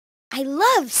I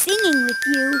love singing with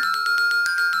you.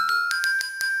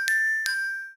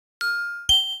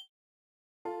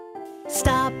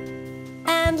 Stop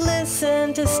and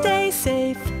listen to stay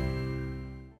safe.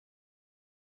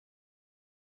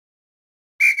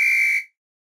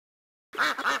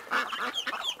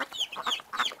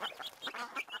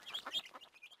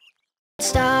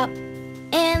 Stop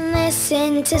and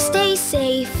listen to stay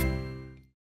safe.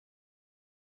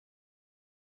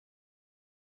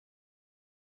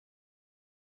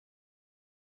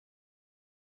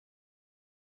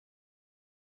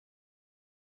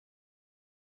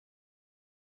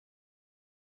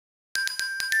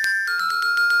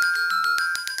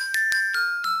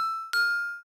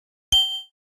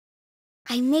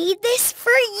 I made this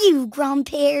for you,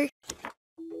 Grandpère.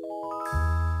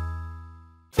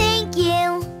 Thank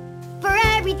you for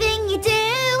everything you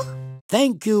do.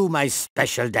 Thank you, my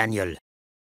special Daniel.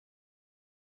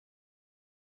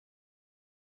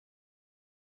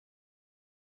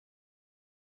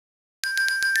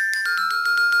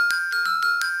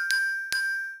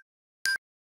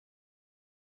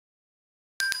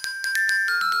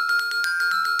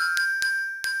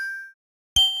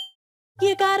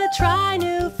 You gotta try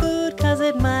new food 'cause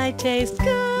it might taste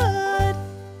good.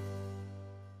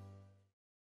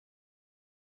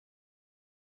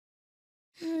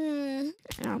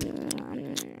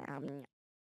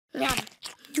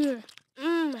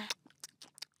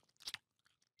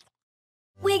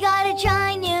 We gotta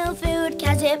try new food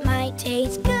 'cause it might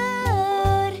taste good.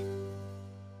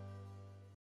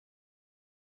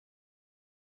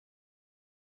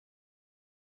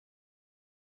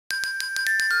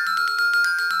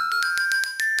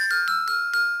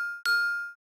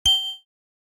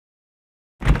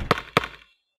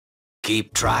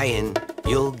 Keep trying,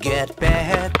 you'll get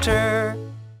better.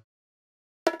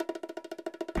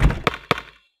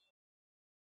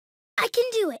 I can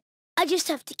do it. I just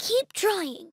have to keep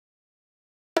trying.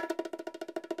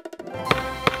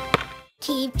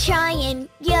 Keep trying,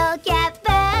 you'll get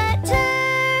better.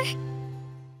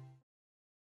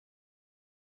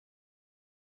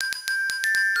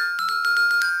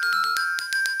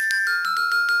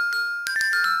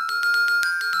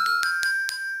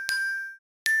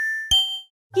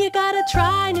 You gotta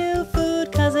try new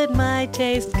food 'cause it might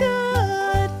taste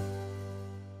good.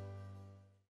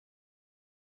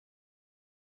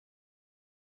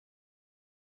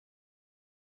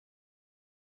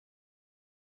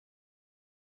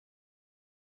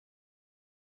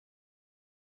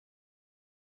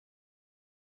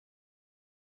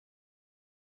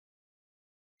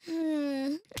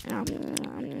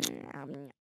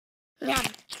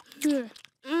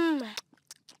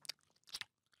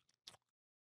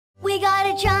 We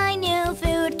gotta try new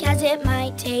food 'cause it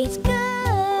might taste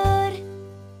good.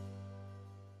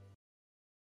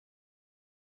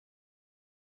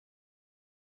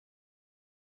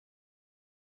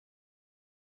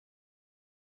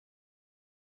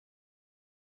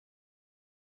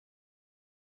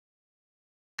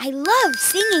 I love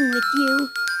singing with you.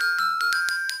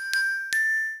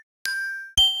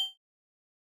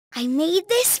 I made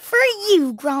this for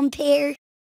you, Grandpère.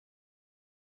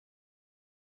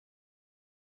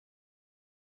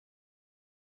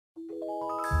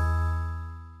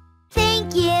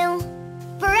 Thank you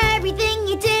for everything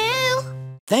you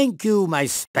do. Thank you, my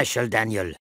special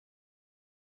Daniel.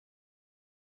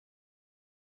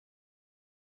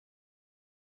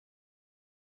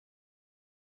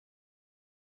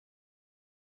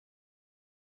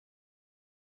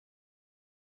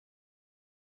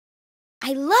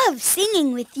 I love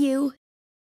singing with you.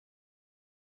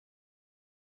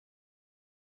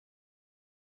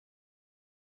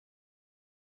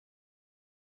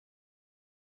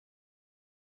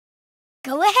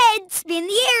 Go ahead, spin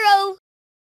the arrow.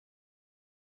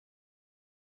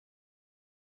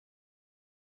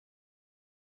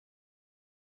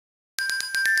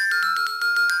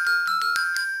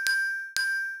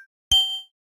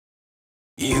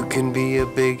 You can be a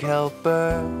big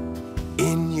helper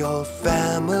in your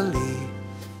family.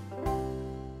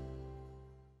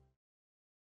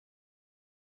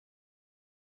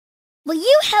 Will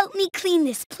you help me clean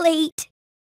this plate?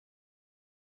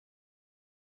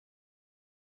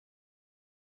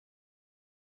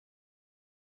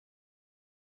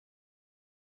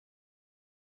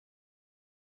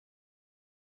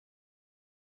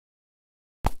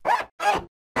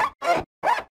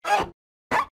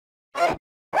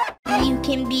 You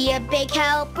can be a big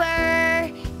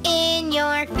helper in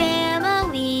your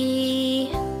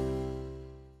family.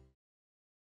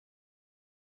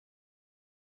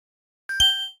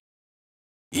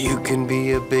 You can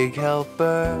be a big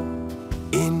helper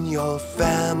in your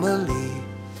family.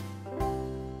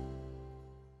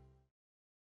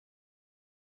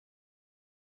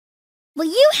 Will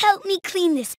you help me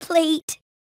clean this plate?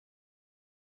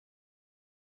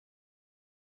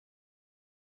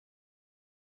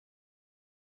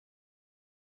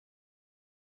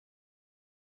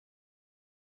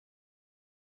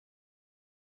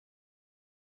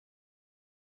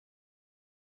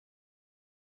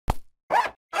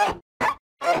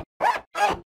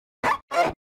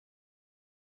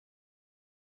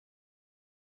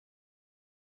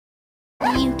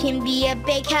 You can be a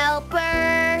big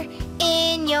helper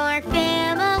in your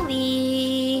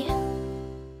family.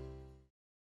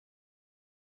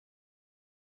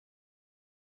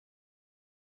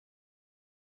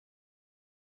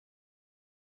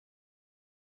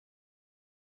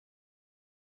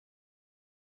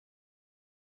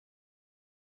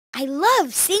 I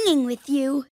love singing with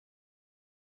you.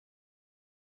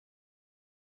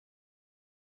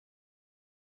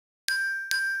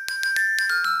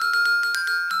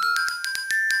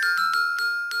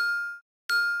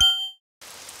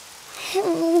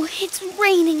 Oh, it's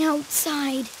raining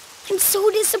outside. I'm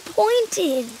so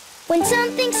disappointed. When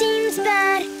something seems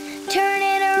bad, turn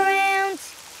it around.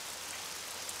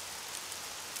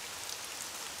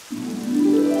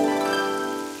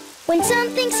 When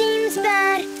something seems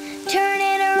bad, turn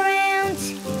it around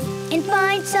and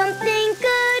find something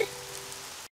good.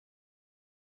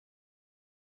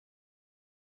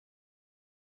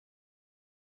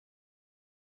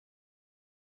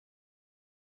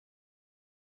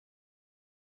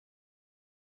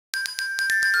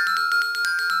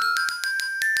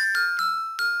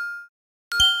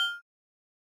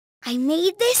 I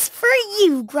made this for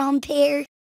you, Grandpère.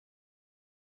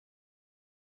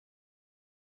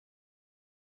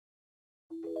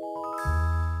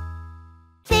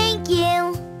 Thank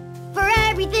you for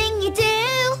everything you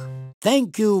do.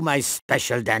 Thank you, my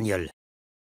special Daniel.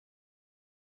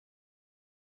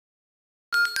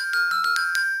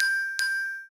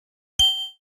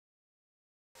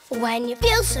 When you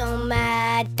feel so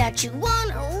mad that you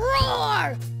wanna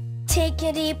roar, take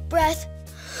a deep breath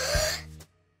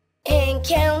and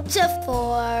count to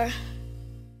 4.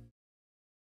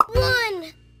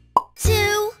 1,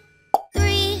 2,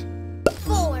 3,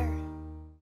 4.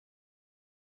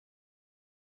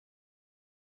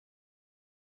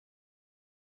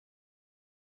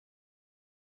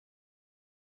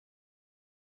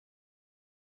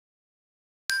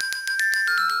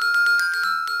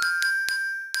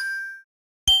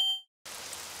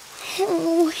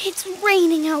 Oh, it's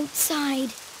raining outside.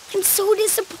 I'm so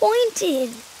disappointed.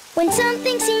 When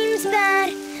something seems bad,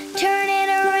 turn it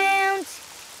around.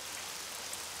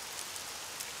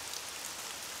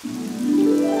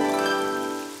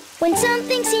 When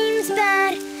something seems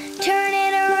bad, turn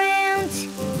it around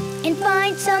and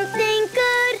find something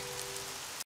good.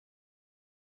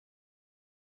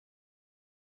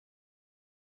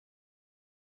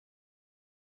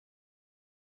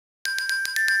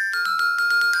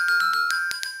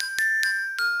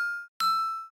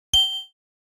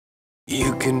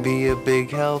 You can be a big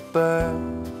helper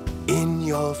in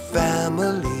your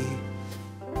family.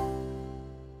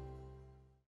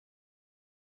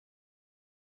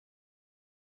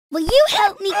 Will you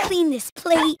help me clean this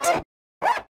plate?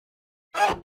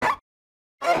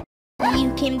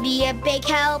 You can be a big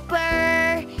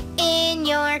helper in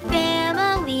your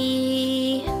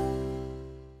family.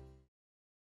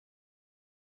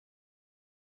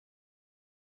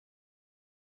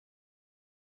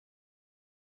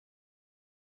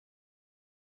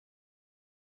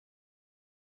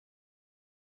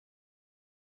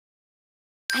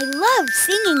 I love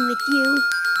singing with you.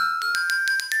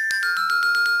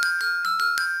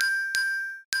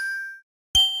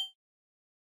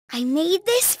 I made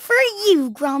this for you,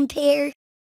 Grandpère.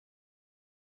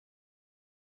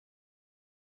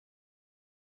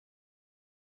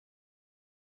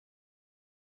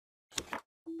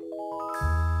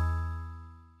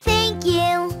 Thank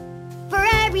you for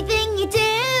everything you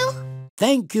do.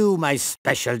 Thank you, my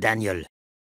special Daniel.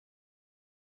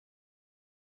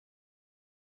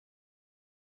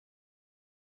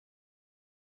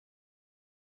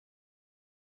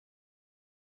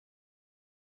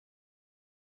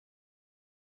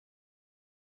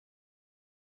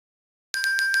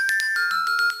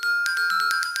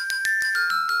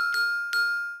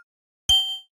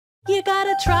 You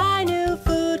gotta try new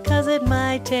food 'cause it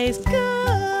might taste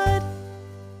good.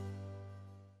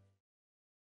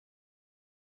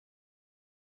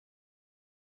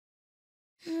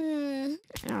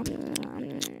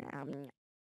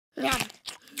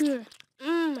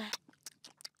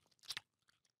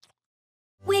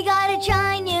 We gotta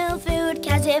try new food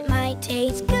 'cause it might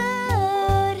taste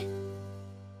good.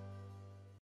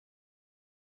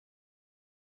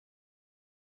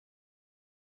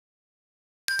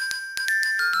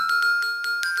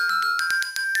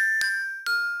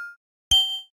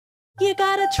 You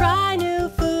gotta try new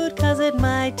food 'cause it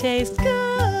might taste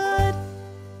good.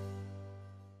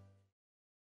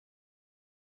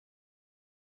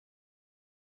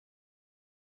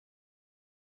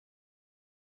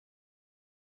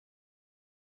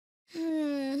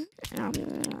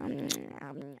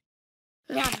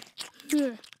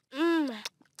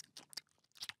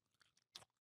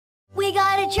 We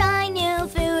gotta try new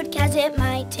food 'cause it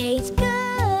might taste good.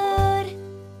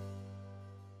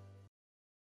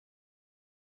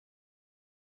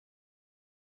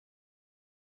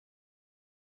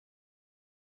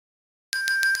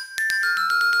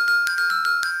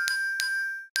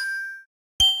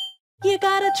 You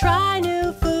gotta try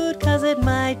new food 'cause it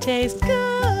might taste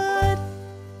good.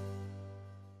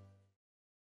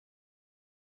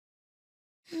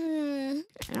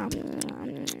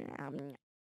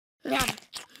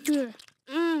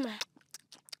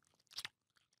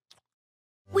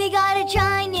 We gotta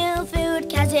try new food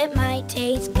 'cause it might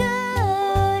taste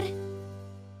good.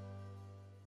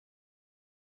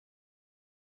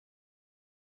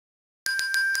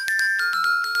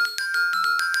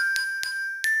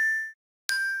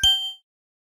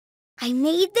 I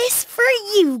made this for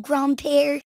you,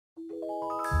 Grandpere.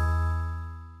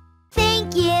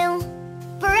 Thank you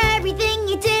for everything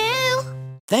you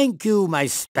do. Thank you, my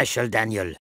special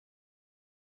Daniel.